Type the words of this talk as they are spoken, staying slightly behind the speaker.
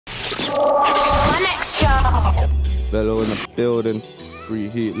My next show. Bello in the building. Free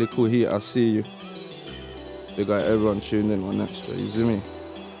heat, little heat, I see you. Big got everyone tuned in on extra, you see me?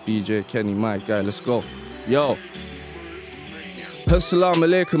 DJ Kenny, my guy, let's go. Yo. Assalamu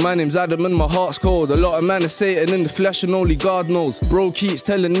alaikum, my name's Adam and my heart's cold. A lot of man is Satan in the flesh and only God knows. Bro keeps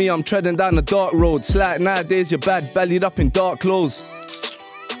telling me I'm treading down a dark road. It's like nowadays you're bad, bellied up in dark clothes.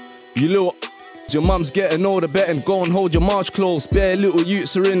 You little your mum's getting older, better go and hold your march close. Bare little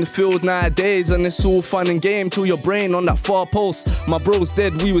youths are in the field nowadays, and it's all fun and game till your brain on that far post. My bro's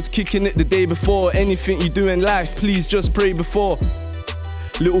dead, we was kicking it the day before. Anything you do in life, please just pray before.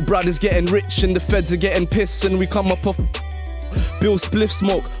 Little brother's getting rich and the feds are getting pissed, and we come up off Bill spliff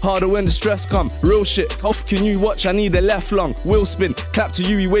smoke, harder when the stress come. Real shit, off can you watch, I need a left lung. Wheel spin, clap to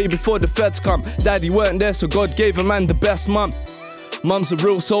you way before the feds come. Daddy weren't there so God gave a man the best mum. Mum's a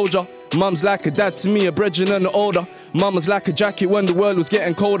real soldier, mum's like a dad to me, a brethren and an older. Mama's like a jacket when the world was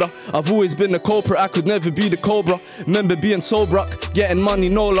getting colder. I've always been the culprit, I could never be the cobra. Remember being sober, getting money,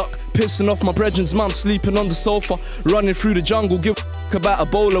 no luck. Pissing off my brethren's mum, sleeping on the sofa. Running through the jungle, give a about a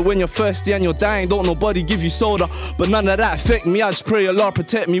bowler. When you're thirsty and you're dying, don't nobody give you soda. But none of that affect me, I just pray Allah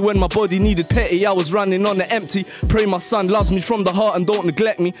protect me. When my body needed petty, I was running on the empty. Pray my son loves me from the heart and don't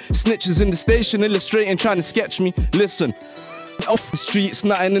neglect me. Snitches in the station, illustrating, trying to sketch me. Listen, off the streets,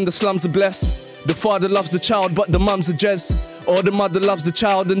 nothing in the slums are blessed. The father loves the child, but the mum's a jez. Or the mother loves the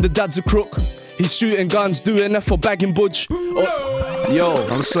child and the dad's a crook. He's shooting guns, doing F for bagging budge. Yo,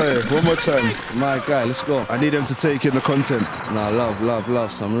 I'm sorry, one more time. My guy, let's go. I need them to take in the content. Nah,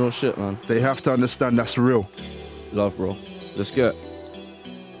 love, some real shit, man. They have to understand that's real. Love, bro. Let's get.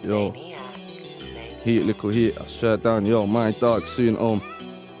 Yo. Heat, little heat, I swear down. Yo, my dog, soon home.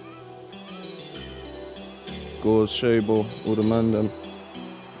 Goes, Shabo, all the man them.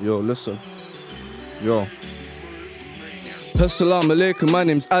 Yo, listen. Yo. Assalamu alaikum, my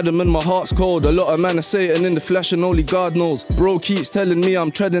name's Adam and my heart's cold. A lot of man are Satan in the flesh and only God knows. Bro keeps telling me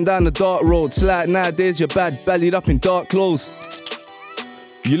I'm treading down the dark road. It's like nowadays you're bad, bellied up in dark clothes.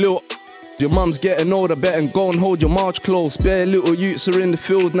 You little your mum's getting older, better go and hold your march close. Bare little youths are in the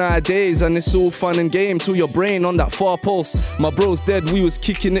field nowadays, and it's all fun and game till your brain on that far post. My bro's dead, we was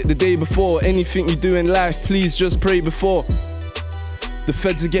kicking it the day before. Anything you do in life, please just pray before. The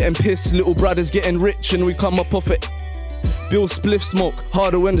feds are getting pissed, little brother's getting rich, and we come up off it. Bill spliff smoke,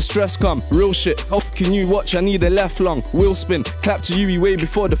 harder when the stress come. Real shit, off can you watch, I need a left lung. Wheel spin, clap to you way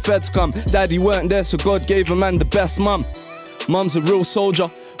before the feds come. Daddy weren't there so God gave a man the best mum. Mum's a real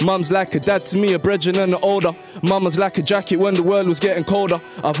soldier, mum's like a dad to me, a brethren and an older. Mama's like a jacket when the world was getting colder.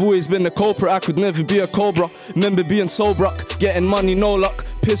 I've always been the culprit, I could never be a cobra. Remember being sober, getting money, no luck.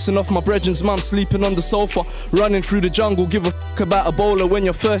 Pissing off my brethren's mum, sleeping on the sofa. Running through the jungle, give a about a bowler. When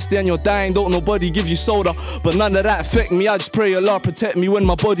you're thirsty and you're dying, don't nobody give you soda. But none of that affect me, I just pray Allah protect me. When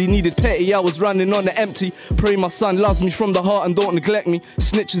my body needed petty, I was running on the empty. Pray my son loves me from the heart and don't neglect me.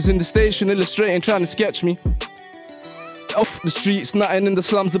 Snitches in the station, illustrating, trying to sketch me. Off the streets, nothing in the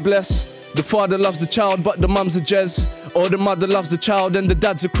slums are blessed. The father loves the child, but the mum's a jez. Or the mother loves the child and the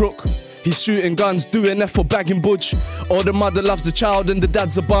dad's a crook. He's shooting guns, doing F for bagging budge. Or the mother loves the child and the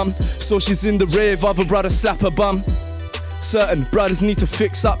dad's a bum. So she's in the rave, other brother slap her bum. Certain brothers need to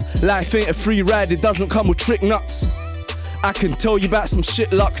fix up. Life ain't a free ride, it doesn't come with trick nuts. I can tell you about some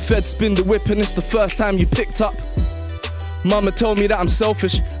shit luck. Fed spin the whip and it's the first time you picked up. Mama told me that I'm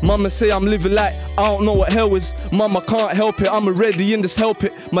selfish. Mama say I'm living like I don't know what hell is. Mama can't help it, I'm already in this help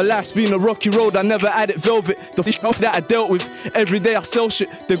it. My life's been a rocky road, I never had it velvet. The f*** that I dealt with, every day I sell shit.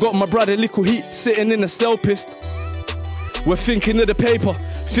 They got my brother Little Heat sitting in a cell pissed. We're thinking of the paper,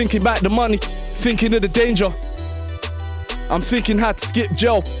 thinking about the money, thinking of the danger. I'm thinking how to skip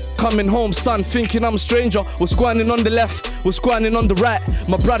jail. Coming home, son, thinking I'm a stranger. We're squanning on the left, we're squanning on the right.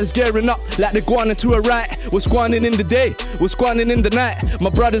 My brother's gearing up like they're going into a right. We're squanning in the day, we're squanning in the night.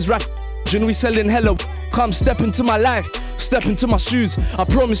 My brother's rap, and we selling hello. Come step into my life, step into my shoes. I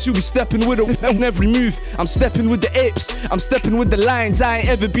promise you'll be stepping with a on every move. I'm stepping with the apes, I'm stepping with the lions. I ain't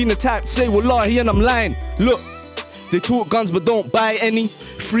ever been the type to say wallahi and I'm lying. Look, they talk guns but don't buy any.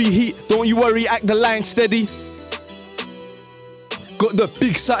 Free heat, don't you worry, act the line steady. Got the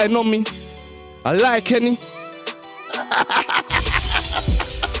big satin on me. I like Kenny.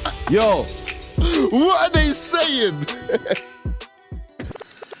 Yo. What are they saying?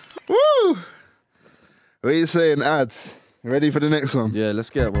 Woo! What are you saying, Ads? Ready for the next one? Yeah,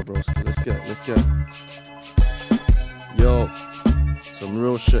 let's get it, bros. Let's get it. Yo. Some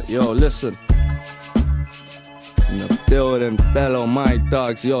real shit. Yo, listen. In the building, bellow my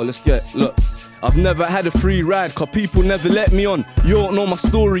dogs. Yo, let's get, look. I've never had a free ride, cause people never let me on. You don't know my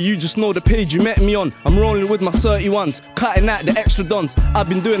story, you just know the page you met me on. I'm rolling with my 31s, cutting out the extra dons. I've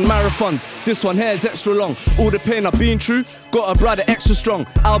been doing marathons, this one here is extra long. All the pain I've been through, got a brother extra strong.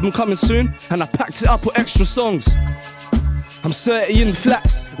 Album coming soon, and I packed it up with extra songs. I'm 30 in the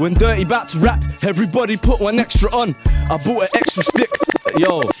flats, when dirty about to rap, everybody put one extra on. I bought an extra stick,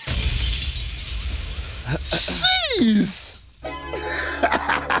 yo. Jeez!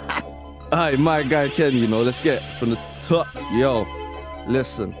 Aye, my guy Kenny, you know, let's get from the top. Yo,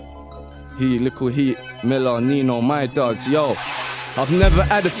 listen. Heat, little heat, Miller, Nino, my dogs, yo. I've never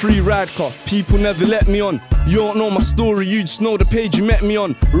had a free ride car, people never let me on. You don't know my story, you just know the page you met me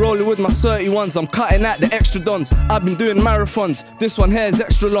on. Rolling with my 31s, I'm cutting out the extra dons. I've been doing marathons, this one here is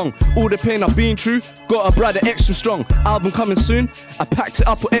extra long. All the pain I've been through, got a brother extra strong. Album coming soon, I packed it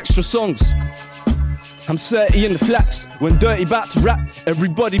up with extra songs. I'm 30 in the flats, when dirty about to rap,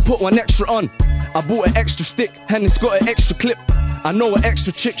 everybody put one extra on. I bought an extra stick, and it's got an extra clip. I know an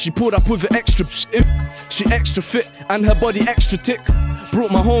extra chick, she pulled up with an extra shit. She extra fit, and her body extra tick.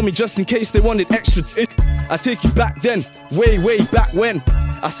 Brought my homie just in case they wanted extra. I take you back then, way back when.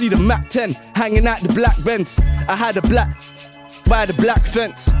 I see the Mac 10, hanging out the black Benz. I had a black, by the black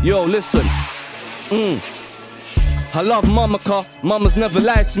fence. Yo, listen, I love mama car, mama's never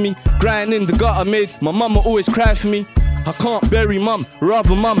lied to me. Grinding in the gutter made my mama always cry for me. I can't bury mum,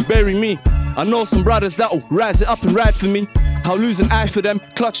 rather mum bury me. I know some brothers that'll rise it up and ride for me. I'll lose an eye for them,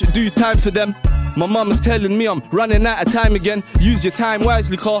 clutch it, do time for them. My mama's telling me I'm running out of time again. Use your time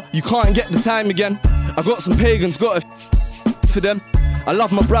wisely, car, you can't get the time again. I got some pagans, got a for them. I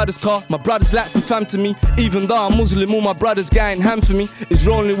love my brother's car, my brother's like some fam to me. Even though I'm Muslim, all my brothers going ham for me. He's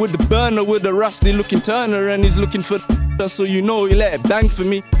rolling with the burner with a rusty looking Turner, and he's looking for so you know he let it bang for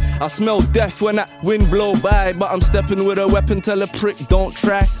me. I smell death when that wind blow by, but I'm stepping with a weapon, tell a prick don't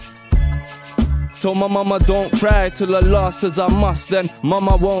try. Told my mama don't cry till the last says I must, then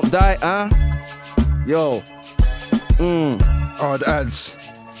mama won't die, Yo, Ard Adz.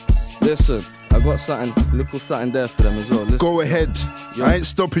 Listen, I got something, little something there for them as well. Listen. Go ahead. Yo. I ain't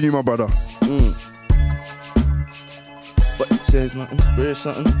stopping you, my brother. But it says my inspiration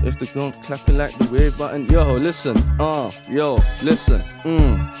something. If they don't clap it like the wave button. Yo, listen, yo, listen,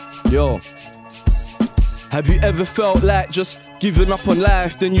 yo. Have you ever felt like just giving up on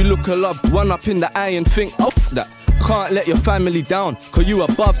life? Then you look a loved one up in the eye and think, off that. Can't let your family down, cause you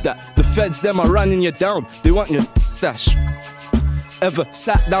above that. The feds, them are running you down. They want your dash. Ever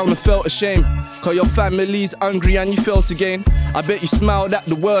sat down and felt ashamed, cause your family's hungry and you felt again? I bet you smiled at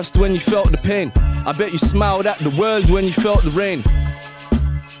the worst when you felt the pain. I bet you smiled at the world when you felt the rain.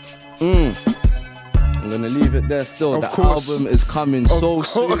 I'm gonna leave it there still. Of the course. album is coming so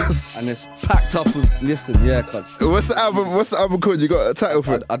soon, and it's packed up with, listen, yeah, cuz. What's the album called? You got a title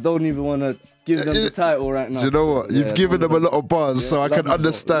for it? I don't even wanna give them the title right now. Do you know what? You've given them a lot of bars, so I can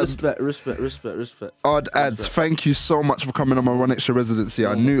understand. Respect. Ard Adz, thank you so much for coming on my One Extra Residency.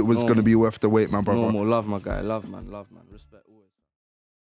 I knew it was gonna be worth the wait, my brother. No more love, my guy. Love, man. Respect always.